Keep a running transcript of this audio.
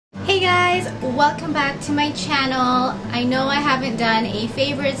guys, welcome back to my channel. I know I haven't done a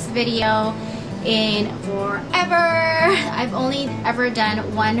favorites video in forever. I've only ever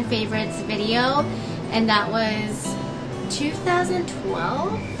done one favorites video, and that was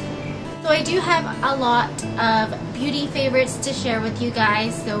 2012. So I do have a lot of beauty favorites to share with you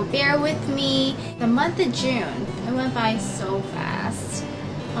guys, so bear with me. The month of June, it went by so fast.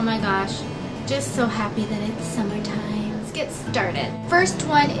 Oh my gosh, just so happy that it's summertime. Get started. First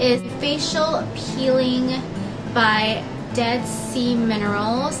one is facial peeling by Dead Sea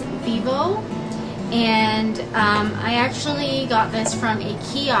Minerals VIVO, and I actually got this from a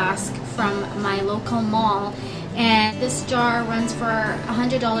kiosk from my local mall, and this jar runs for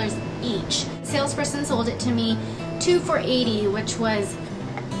 $100 each. The salesperson sold it to me 2 for $80, which was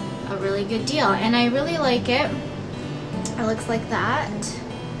a really good deal, and I really like it. It looks like that.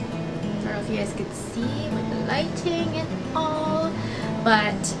 I don't know if you guys could see with the lighting and all,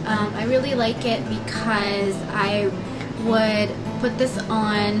 but I really like it because I would put this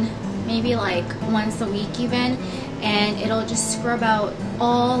on maybe like once a week even, and it'll just scrub out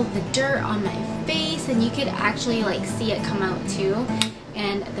all the dirt on my face, and you could actually like see it come out too,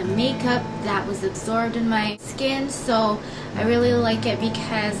 and the makeup that was absorbed in my skin. So I really like it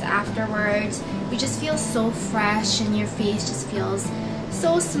because afterwards you just feel so fresh and your face just feels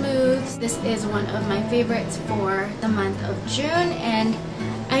so smooth. This is one of my favorites for the month of June, and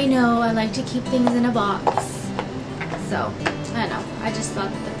I know I like to keep things in a box, so I don't know, I just thought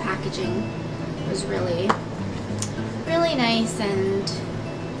that the packaging was really nice and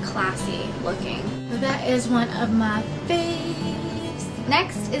classy looking. So that is one of my faves.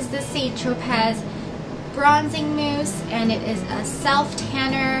 Next is the St. Tropez bronzing mousse, and it is a self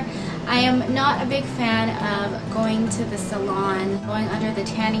tanner. I am not a big fan of going to the salon, going under the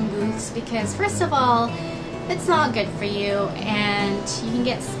tanning booths, because first of all, it's not good for you and you can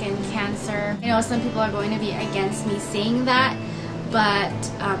get skin cancer. I know some people are going to be against me saying that, but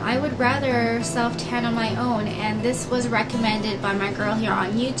I would rather self-tan on my own, and this was recommended by my girl here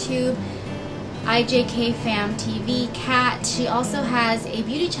on YouTube, IJK Fam TV, Kat. She also has a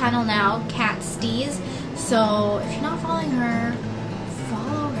beauty channel now, Kat Steez, so if you're not following her,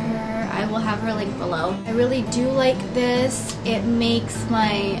 follow her. I will have her link below. I really do like this. It makes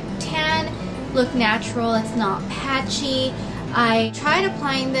my tan look natural. It's not patchy. I tried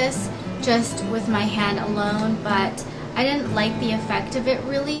applying this just with my hand alone, but I didn't like the effect of it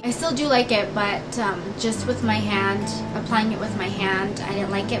really. I still do like it, but just with my hand, applying it with my hand, I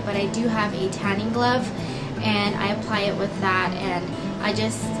didn't like it. But I do have a tanning glove, and I apply it with that, and I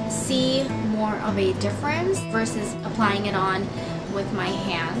just see more of a difference versus applying it on with my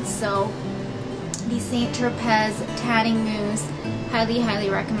hands. So the St. Tropez tanning mousse, highly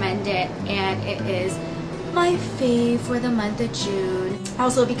recommend it, and it is my fave for the month of June.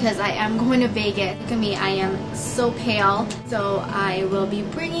 Also because I am going to Vegas. Look at me, I am so pale, so I will be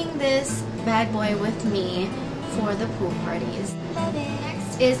bringing this bad boy with me for the pool parties. Love it.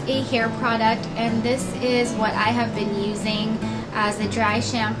 Next is a hair product, and this is what I have been using as a dry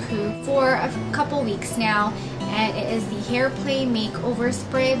shampoo for a couple weeks now, and it is the Hair Play Makeover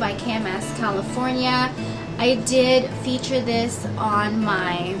Spray by KMS California. I did feature this on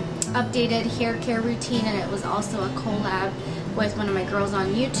my updated hair care routine, and it was also a collab with one of my girls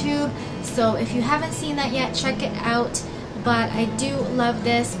on YouTube. So if you haven't seen that yet, check it out. But I do love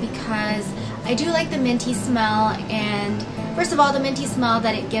this because I do like the minty smell, and first of all, the minty smell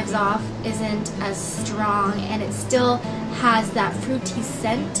that it gives off isn't as strong, and it still has that fruity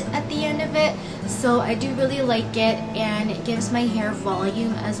scent at the end of it. So I do really like it, and it gives my hair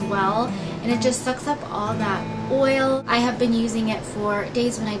volume as well, and it just sucks up all that oil. I have been using it for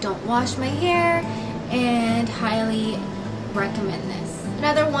days when I don't wash my hair, and highly recommend this.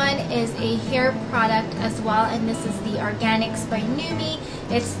 Another one is a hair product as well, and this is the Arganics by NUME.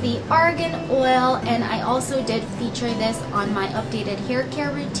 It's the argan oil, and I also did feature this on my updated hair care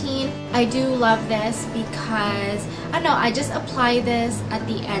routine. I do love this because, I don't know, I just apply this at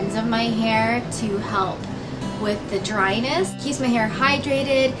the ends of my hair to help with the dryness. Keeps my hair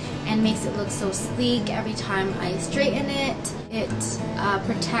hydrated and makes it look so sleek every time I straighten it. It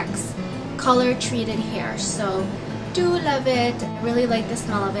protects color treated hair, so do love it. I really like the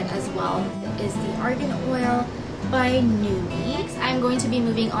smell of it as well. It is the argan oil by NUME. I'm going to be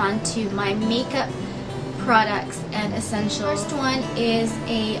moving on to my makeup products and essentials. First one is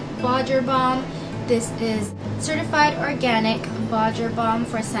a Bodger Balm. This is certified organic Bodger Balm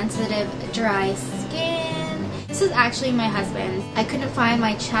for sensitive dry skin. This is actually my husband's. I couldn't find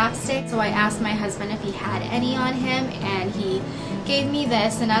my chapstick, so I asked my husband if he had any on him, and he gave me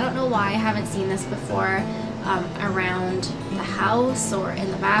this, and I don't know why I haven't seen this before, around the house or in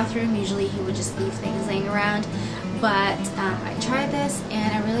the bathroom. Usually he would just leave things laying around. But I tried this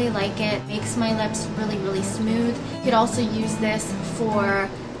and I really like it. Makes my lips really smooth. You could also use this for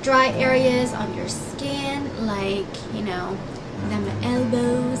dry areas on your skin, like, you know, them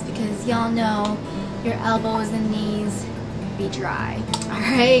elbows, because y'all know your elbows and knees be dry.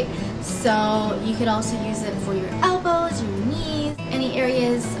 Alright, so you could also use it for your elbows, your knees, any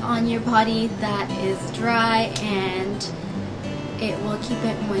areas on your body that is dry, and it will keep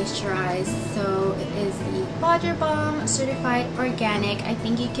it moisturized. So it is the Balm Certified Organic. I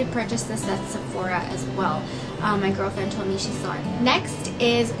think you could purchase this at Sephora as well. My girlfriend told me she saw it. Next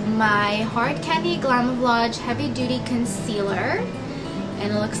is my Hard Candy Glamoflauge Heavy Duty Concealer,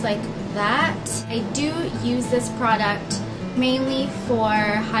 and it looks like that. I do use this product mainly for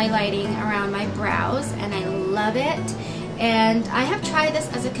highlighting around my brows, and I love it. And I have tried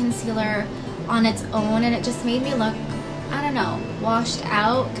this as a concealer on its own, and it just made me look, I don't know, washed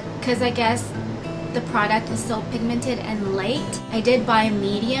out, because I guess the product is so pigmented and light. I did buy a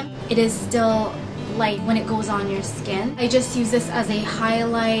medium. It is still light when it goes on your skin. I just use this as a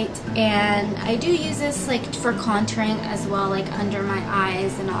highlight, and I do use this like for contouring as well, like under my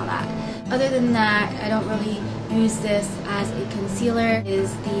eyes and all that. Other than that, I don't really use this as a concealer. It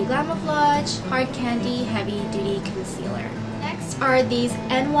is the Glamoflauge Hard Candy Heavy Duty Concealer. Next are these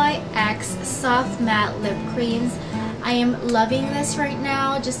NYX Soft Matte Lip Creams. I am loving this right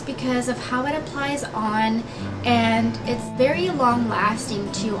now just because of how it applies on, and it's very long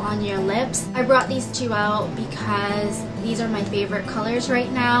lasting too on your lips. I brought these two out because these are my favorite colors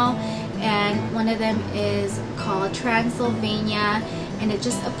right now, and one of them is called Transylvania, and it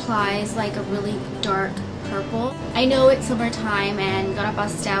just applies like a really dark purple. I know it's summertime and gotta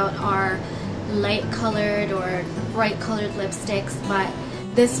bust out our light colored or bright colored lipsticks, but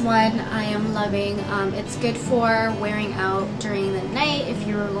this one I am loving. It's good for wearing out during the night if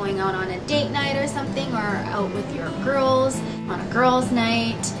you're going out on a date night or something, or out with your girls on a girls'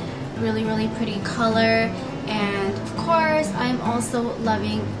 night. Really pretty color. And of course, I'm also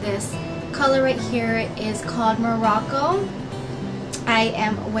loving this color right here. It is called Morocco. I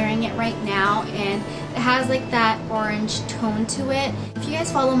am wearing it right now, and it has like that orange tone to it. If you guys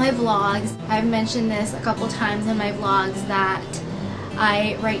follow my vlogs, I've mentioned this a couple times in my vlogs that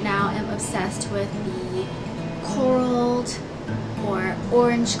I right now am obsessed with the coraled or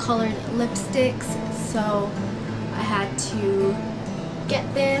orange colored lipsticks, so I had to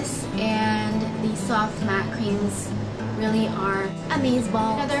get this, and the soft matte creams really are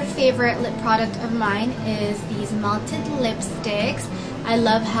amazeballs. Another favorite lip product of mine is these melted lipsticks. I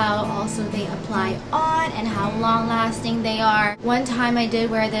love how also they apply on and how long lasting they are. One time I did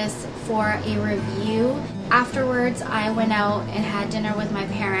wear this for a review. Afterwards, I went out and had dinner with my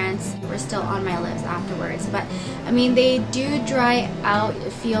parents. They were still on my lips afterwards, but I mean, they do dry out.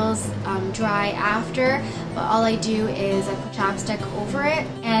 It feels dry after, but all I do is I put chapstick over it,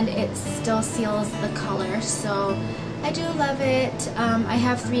 and it still seals the color. So I do love it. I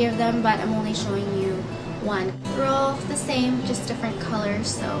have 3 of them, but I'm only showing you one. They're all the same, just different colors,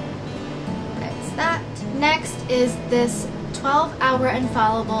 so that's that. Next is this 12-Hour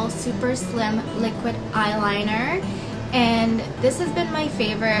Infallible Super Slim Liquid Eyeliner, and this has been my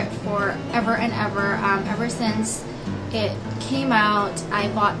favorite for ever and ever. Ever since it came out, I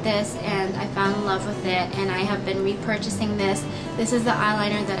bought this and I fell in love with it, and I have been repurchasing this. This is the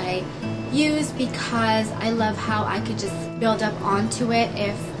eyeliner that I use because I love how I could just build up onto it.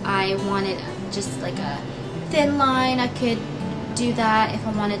 If I wanted just like a thin line, I could do that. If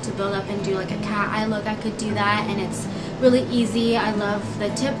I wanted to build up and do like a cat eye look, I could do that, and it's really easy. I love the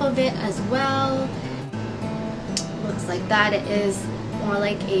tip of it as well. Looks like that. It is more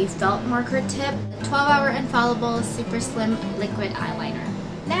like a felt marker tip. 12-Hour Infallible Super Slim Liquid Eyeliner.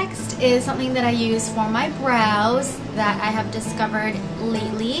 Next is something that I use for my brows that I have discovered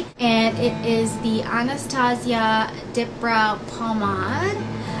lately, and it is the Anastasia Dipbrow Pomade.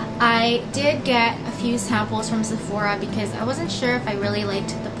 I did get a few samples from Sephora because I wasn't sure if I really liked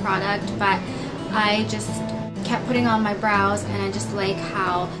the product, but I just kept putting on my brows, and I just like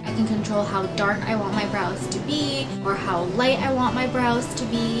how I can control how dark I want my brows to be or how light I want my brows to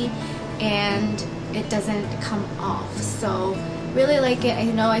be, and it doesn't come off. So really like it. I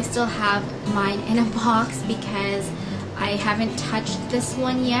know I still have mine in a box because I haven't touched this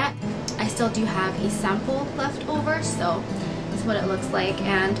one yet. I still do have a sample left over, so that's what it looks like,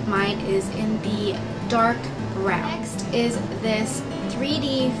 and mine is in the dark brown. Next is this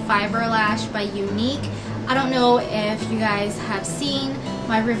 3D Fiber Lash by Younique. I don't know if you guys have seen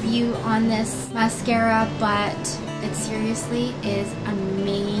my review on this mascara, but it seriously is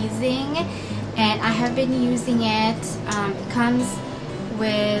amazing. and I have been using it. It comes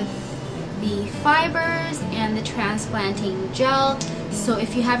with the fibers and the transplanting gel. So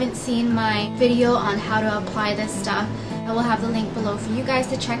if you haven't seen my video on how to apply this stuff, I will have the link below for you guys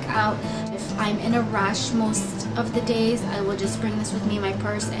to check out. If I'm in a rush most of the days, I will just bring this with me in my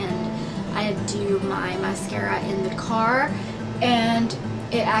purse and I do my mascara in the car, and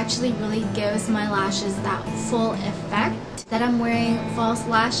it actually really gives my lashes that full effect that I'm wearing false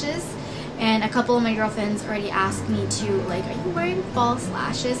lashes. And a couple of my girlfriends already asked me to, like, are you wearing false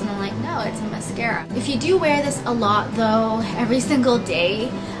lashes? And I'm like, no, it's a mascara. If you do wear this a lot though, every single day,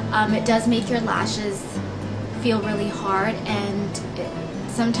 it does make your lashes feel really hard, and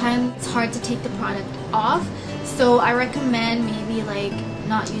sometimes it's hard to take the product off. So I recommend maybe like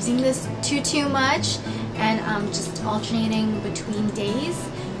not using this too much, and just alternating between days,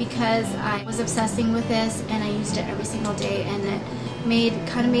 because I was obsessing with this and I used it every single day, and it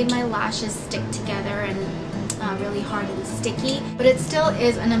kind of made my lashes stick together and really hard and sticky, but it still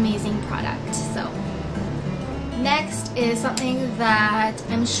is an amazing product. So next is something that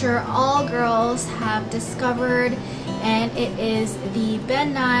I'm sure all girls have discovered, and it is the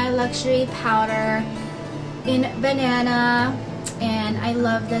Nye Luxury Powder in Banana, and I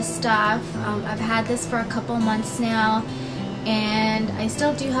love this stuff. I've had this for a couple months now, and I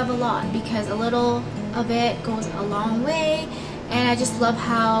still do have a lot because a little of it goes a long way. And I just love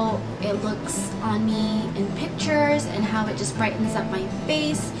how it looks on me in pictures and how it just brightens up my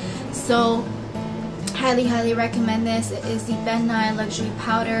face. So highly recommend this. It is the Nye Luxury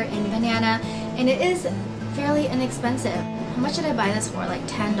Powder in Banana, and it is fairly inexpensive. How much did I buy this for? Like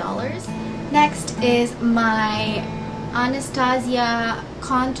 $10? Next is my Anastasia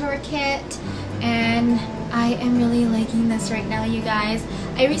Contour Kit, and I am really liking this right now, you guys.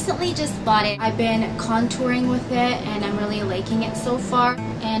 I recently just bought it. I've been contouring with it and I'm really liking it so far.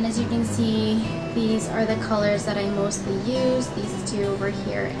 And as you can see, these are the colors that I mostly use. These two over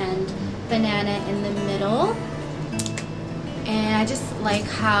here and Banana in the middle. And I just like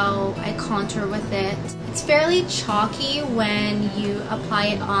how I contour with it. It's fairly chalky when you apply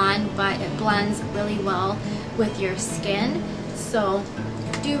it on, but it blends really well with your skin. So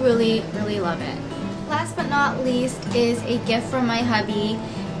I do really love it. Last but not least is a gift from my hubby,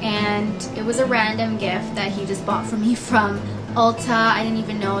 and it was a random gift that he just bought for me from Ulta. I didn't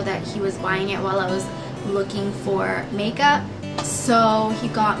even know that he was buying it while I was looking for makeup. So he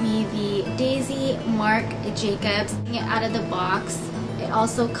got me the Daisy Marc Jacobs. It out of the box. It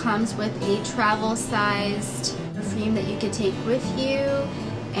also comes with a travel sized perfume that you could take with you,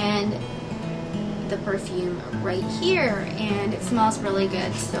 and the perfume right here, and it smells really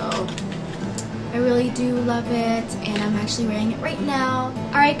good. So I really do love it, and I'm actually wearing it right now.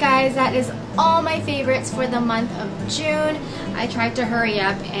 Alright guys, that is all my favorites for the month of June. I tried to hurry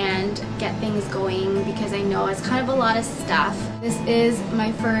up and get things going because I know it's kind of a lot of stuff. This is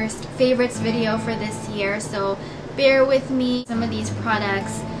my first favorites video for this year, so bear with me. Some of these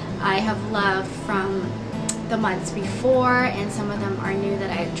products I have loved from the months before, and some of them are new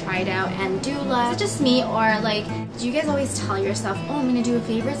that I've tried out and do love. Is it just me, or like, do you guys always tell yourself, oh, I'm gonna do a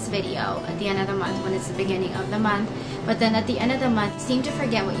favorites video at the end of the month when it's the beginning of the month, but then at the end of the month you seem to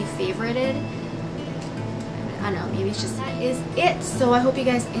forget what you favorited? I don't know, maybe it's just that is it. So I hope you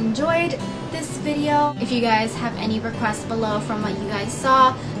guys enjoyed this video. If you guys have any requests below from what you guys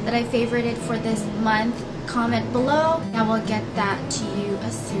saw that I favorited for this month, comment below and I will get that to you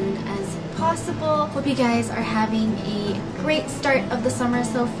as soon as possible. Hope you guys are having a great start of the summer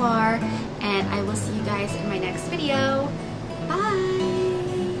so far, and I will see you guys in my next video. Bye!